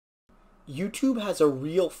YouTube has a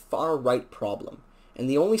real far-right problem, and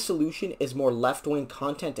the only solution is more left-wing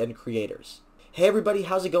content and creators. Hey everybody,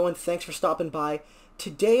 how's it going? Thanks for stopping by.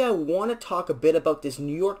 Today I want to talk a bit about this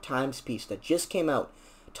New York Times piece that just came out,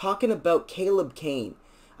 talking about Caleb Cain,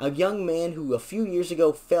 a young man who a few years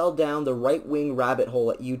ago fell down the right-wing rabbit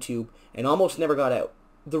hole at YouTube and almost never got out.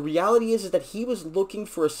 The reality is that he was looking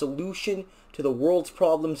for a solution to the world's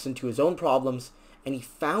problems and to his own problems, and he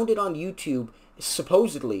found it on YouTube,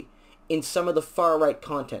 supposedly, in some of the far-right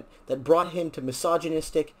content that brought him to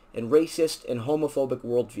misogynistic and racist and homophobic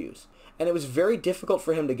worldviews. And it was very difficult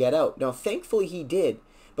for him to get out. Now, thankfully he did,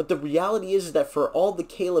 but the reality is that for all the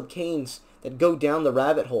Caleb Cains that go down the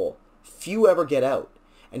rabbit hole, few ever get out.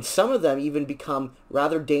 And some of them even become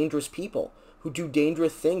rather dangerous people who do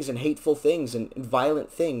dangerous things and hateful things and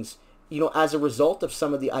violent things, as a result of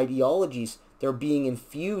some of the ideologies they're being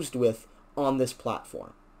infused with on this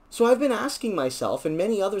platform. So I've been asking myself, and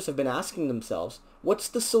many others have been asking themselves, what's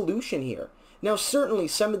the solution here? Now, certainly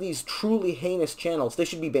some of these truly heinous channels, they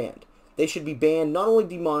should be banned. They should be banned, not only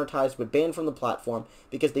demonetized, but banned from the platform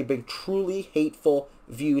because they bring truly hateful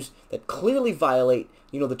views that clearly violate,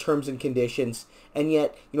 the terms and conditions. And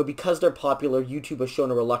yet, because they're popular, YouTube has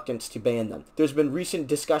shown a reluctance to ban them. There's been recent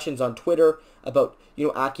discussions on Twitter about,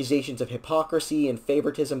 accusations of hypocrisy and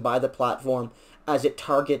favoritism by the platform as it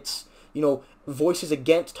targets, voices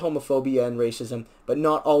against homophobia and racism, but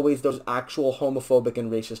not always those actual homophobic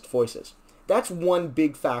and racist voices. That's one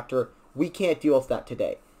big factor. We can't deal with that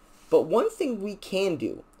today. But one thing we can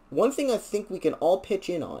do, one thing I think we can all pitch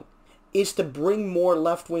in on, is to bring more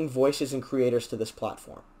left-wing voices and creators to this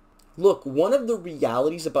platform. Look, one of the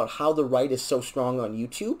realities about how the right is so strong on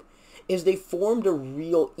YouTube is they formed a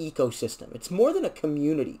real ecosystem. It's more than a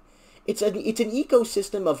community. It's an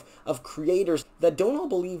ecosystem of creators that don't all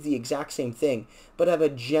believe the exact same thing, but have a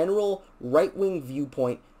general right-wing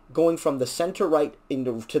viewpoint going from the center-right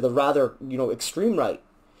to the rather, extreme right,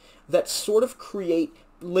 that sort of create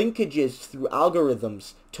linkages through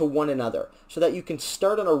algorithms to one another, so that you can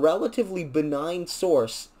start on a relatively benign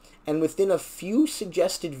source and within a few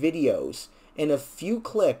suggested videos and a few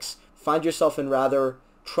clicks find yourself in rather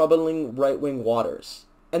troubling right-wing waters.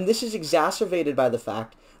 And this is exacerbated by the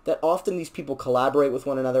fact that often these people collaborate with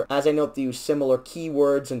one another. As I note, they use similar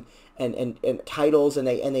keywords and titles, and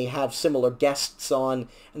they have similar guests on,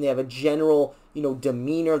 and they have a general,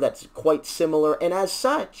 demeanor that's quite similar. And as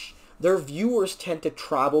such, their viewers tend to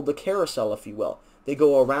travel the carousel, if you will. They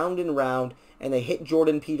go around and round, and they hit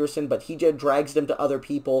Jordan Peterson, but he just drags them to other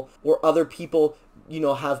people, or other people,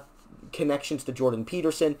 have connections to Jordan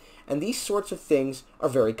Peterson, and these sorts of things are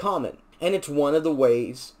very common. And it's one of the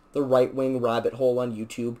ways the right-wing rabbit hole on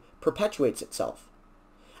YouTube perpetuates itself.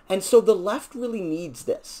 And so the left really needs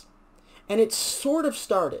this. And it's sort of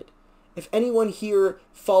started. If anyone here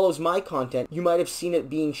follows my content, you might have seen it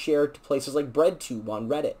being shared to places like BreadTube on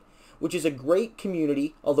Reddit, which is a great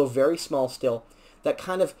community, although very small still, that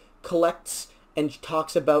kind of collects and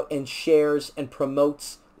talks about and shares and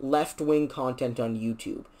promotes left-wing content on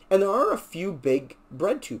YouTube. And there are a few big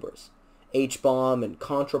BreadTubers. Hbomb and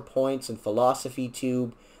ContraPoints and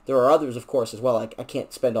PhilosophyTube. There are others, of course, as well. I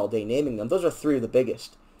can't spend all day naming them. Those are three of the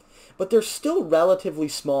biggest. But they're still relatively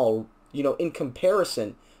small, in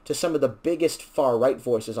comparison to some of the biggest far-right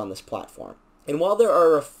voices on this platform. And while there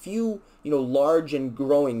are a few, large and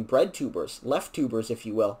growing BreadTubers, left-tubers, if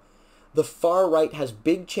you will, the far-right has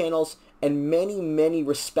big channels and many, many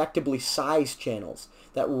respectably sized channels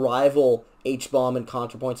that rival Hbomb and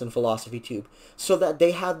ContraPoints and PhilosophyTube, so that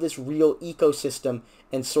they have this real ecosystem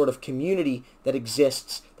and sort of community that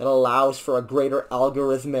exists that allows for a greater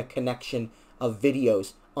algorithmic connection of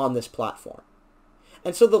videos on this platform.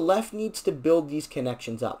 And so the left needs to build these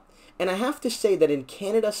connections up. And I have to say that in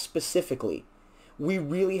Canada specifically, we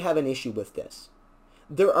really have an issue with this.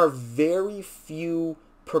 There are very few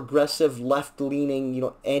progressive,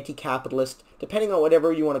 left-leaning, anti-capitalist, depending on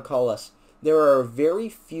whatever you want to call us, there are very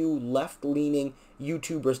few left-leaning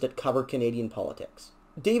YouTubers that cover Canadian politics.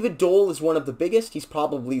 David Dole is one of the biggest. He's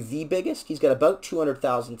probably the biggest. He's got about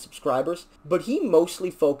 200,000 subscribers, but he mostly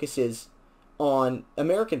focuses on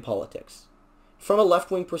American politics from a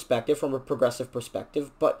left-wing perspective, from a progressive perspective,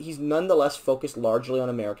 but he's nonetheless focused largely on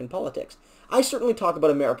American politics. I certainly talk about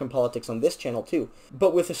American politics on this channel too,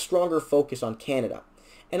 but with a stronger focus on Canada.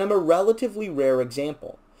 And I'm a relatively rare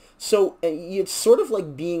example. So it's sort of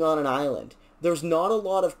like being on an island. There's not a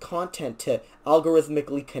lot of content to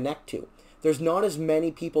algorithmically connect to. There's not as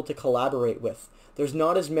many people to collaborate with. There's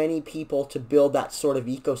not as many people to build that sort of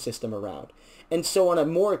ecosystem around. And so on a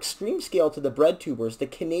more extreme scale to the BreadTubers, the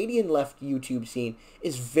Canadian left YouTube scene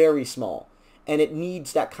is very small. And it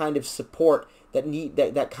needs that kind of support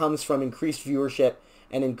that comes from increased viewership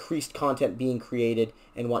and increased content being created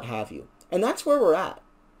and what have you. And that's where we're at.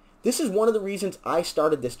 This is one of the reasons I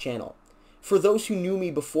started this channel. For those who knew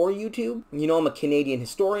me before YouTube, you know I'm a Canadian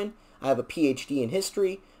historian. I have a PhD in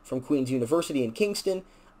history from Queen's University in Kingston.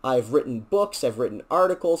 I've written books, I've written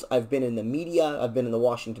articles, I've been in the media, I've been in the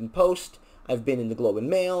Washington Post, I've been in the Globe and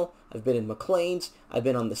Mail, I've been in Maclean's, I've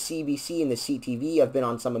been on the CBC and the CTV, I've been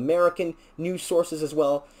on some American news sources as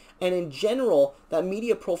well. And in general, that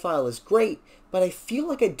media profile is great, but I feel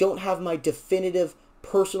like I don't have my definitive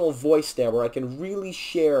personal voice there where I can really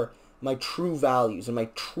share my true values and my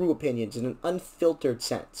true opinions in an unfiltered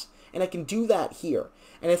sense. And I can do that here.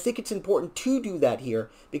 And I think it's important to do that here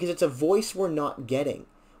because it's a voice we're not getting.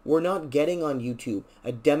 We're not getting on YouTube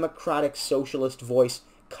a democratic socialist voice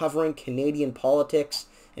covering Canadian politics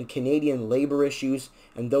and Canadian labor issues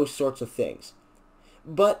and those sorts of things.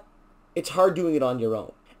 But it's hard doing it on your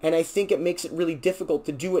own. And I think it makes it really difficult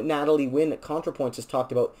to do what Natalie Wynn at ContraPoints has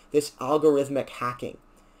talked about, this algorithmic hacking.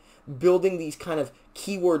 Building these kind of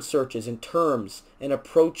keyword searches and terms and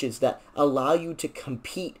approaches that allow you to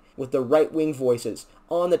compete with the right-wing voices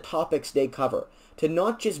on the topics they cover. To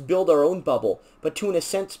not just build our own bubble, but to in a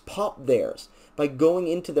sense pop theirs by going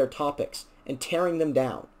into their topics and tearing them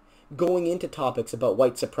down. Going into topics about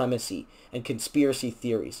white supremacy and conspiracy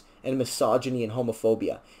theories and misogyny and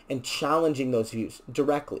homophobia and challenging those views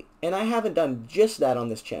directly. And I haven't done just that on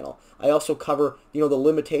this channel. I also cover, the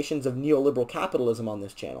limitations of neoliberal capitalism on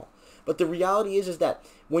this channel. But the reality is that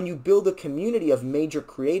when you build a community of major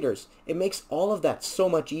creators, it makes all of that so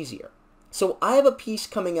much easier. So I have a piece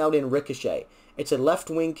coming out in Ricochet. It's a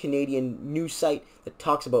left-wing Canadian news site that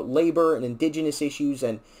talks about labor and Indigenous issues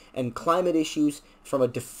and climate issues from a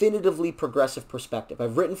definitively progressive perspective.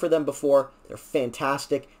 I've written for them before. They're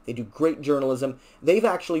fantastic. They do great journalism. They've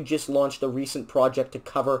actually just launched a recent project to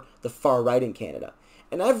cover the far right in Canada.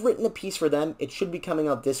 And I've written a piece for them. It should be coming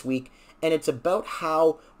out this week. And it's about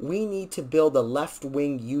how we need to build a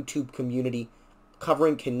left-wing YouTube community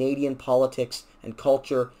covering Canadian politics and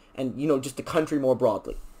culture and, just the country more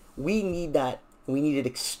broadly. We need that. We need it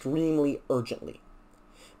extremely urgently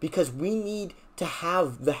because we need to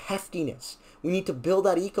have the heftiness. We need to build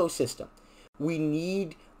that ecosystem. We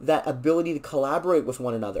need that ability to collaborate with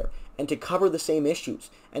one another and to cover the same issues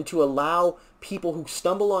and to allow people who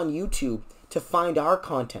stumble on YouTube to find our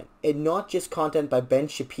content and not just content by Ben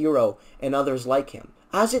Shapiro and others like him.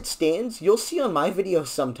 As it stands, you'll see on my videos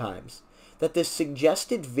sometimes that the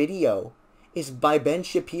suggested video is by Ben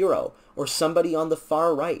Shapiro or somebody on the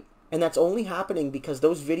far right. And that's only happening because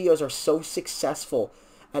those videos are so successful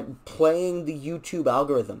at playing the YouTube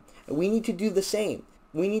algorithm. And we need to do the same.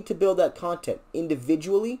 We need to build that content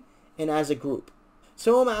individually and as a group.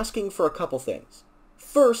 So I'm asking for a couple things.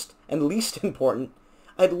 First, and least important,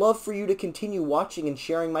 I'd love for you to continue watching and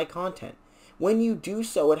sharing my content. When you do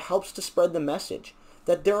so, it helps to spread the message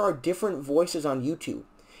that there are different voices on YouTube.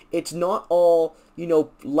 It's not all,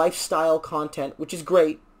 lifestyle content, which is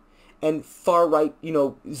great, and far-right,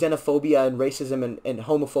 xenophobia and racism and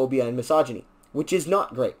homophobia and misogyny, which is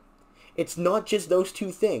not great. It's not just those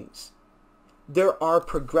two things. There are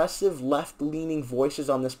progressive left-leaning voices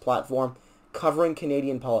on this platform covering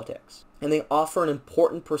Canadian politics, and they offer an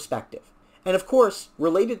important perspective. And of course,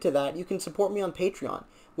 related to that, you can support me on Patreon,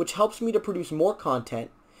 which helps me to produce more content,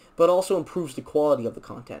 but also improves the quality of the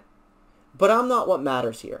content. But I'm not what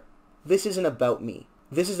matters here. This isn't about me.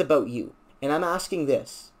 This is about you. And I'm asking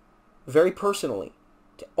this, very personally,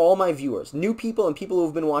 to all my viewers, new people and people who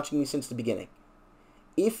have been watching me since the beginning.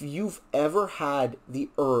 If you've ever had the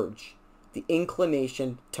urge, the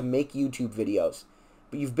inclination to make YouTube videos,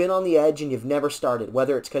 but you've been on the edge and you've never started,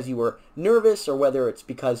 whether it's because you were nervous or whether it's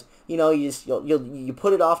because, you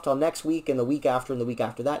put it off till next week and the week after and the week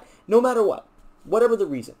after that, no matter what, whatever the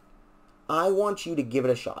reason, I want you to give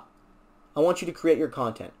it a shot. I want you to create your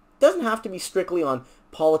content. It doesn't have to be strictly on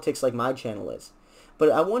politics like my channel is. But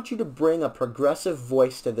I want you to bring a progressive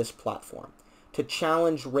voice to this platform, to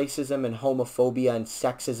challenge racism and homophobia and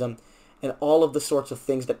sexism and all of the sorts of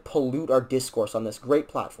things that pollute our discourse on this great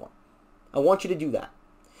platform. I want you to do that.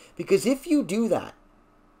 Because if you do that,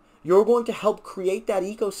 you're going to help create that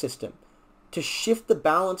ecosystem to shift the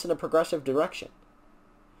balance in a progressive direction.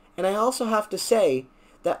 And I also have to say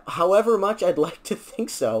that however much I'd like to think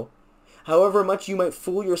so, however much you might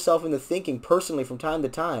fool yourself into thinking personally from time to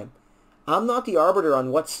time, I'm not the arbiter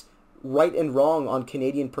on what's right and wrong on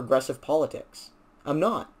Canadian progressive politics. I'm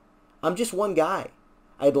not. I'm just one guy.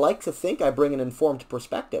 I'd like to think I bring an informed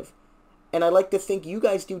perspective, and I like to think you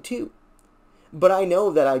guys do too. But I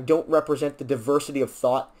know that I don't represent the diversity of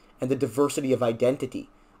thought and the diversity of identity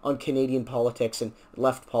on Canadian politics and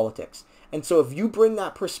left politics. And so if you bring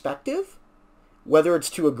that perspective, whether it's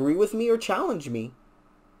to agree with me or challenge me,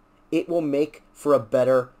 it will make for a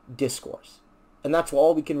better discourse. And that's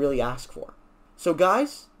all we can really ask for. So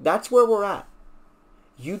guys, that's where we're at.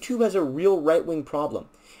 YouTube has a real right-wing problem.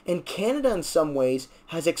 And Canada in some ways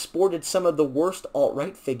has exported some of the worst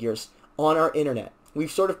alt-right figures on our internet. We've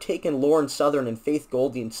sort of taken Lauren Southern and Faith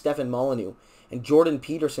Goldie and Stefan Molyneux and Jordan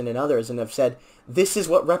Peterson and others and have said, this is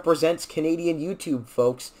what represents Canadian YouTube,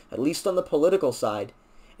 folks, at least on the political side.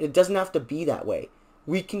 And it doesn't have to be that way.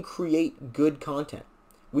 We can create good content.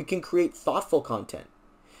 We can create thoughtful content.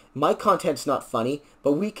 My content's not funny,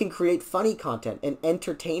 but we can create funny content and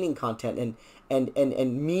entertaining content and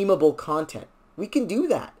memeable content. We can do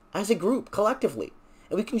that as a group, collectively.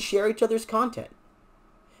 And we can share each other's content.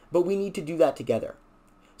 But we need to do that together.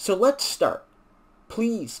 So let's start.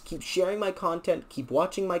 Please keep sharing my content, keep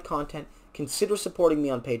watching my content, consider supporting me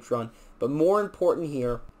on Patreon. But more important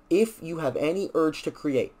here, if you have any urge to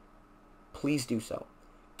create, please do so.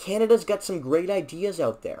 Canada's got some great ideas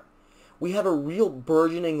out there. We have a real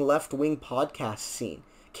burgeoning left-wing podcast scene.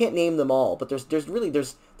 Can't name them all, but there's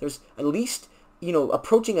at least,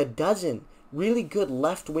 approaching a dozen really good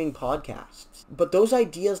left-wing podcasts. But those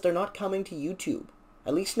ideas, they're not coming to YouTube,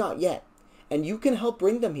 at least not yet. And you can help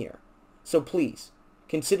bring them here. So please,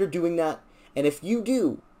 consider doing that. And if you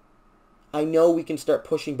do, I know we can start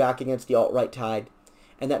pushing back against the alt-right tide,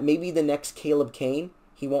 and that maybe the next Caleb Cain,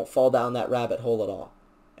 he won't fall down that rabbit hole at all.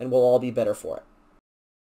 And we'll all be better for it.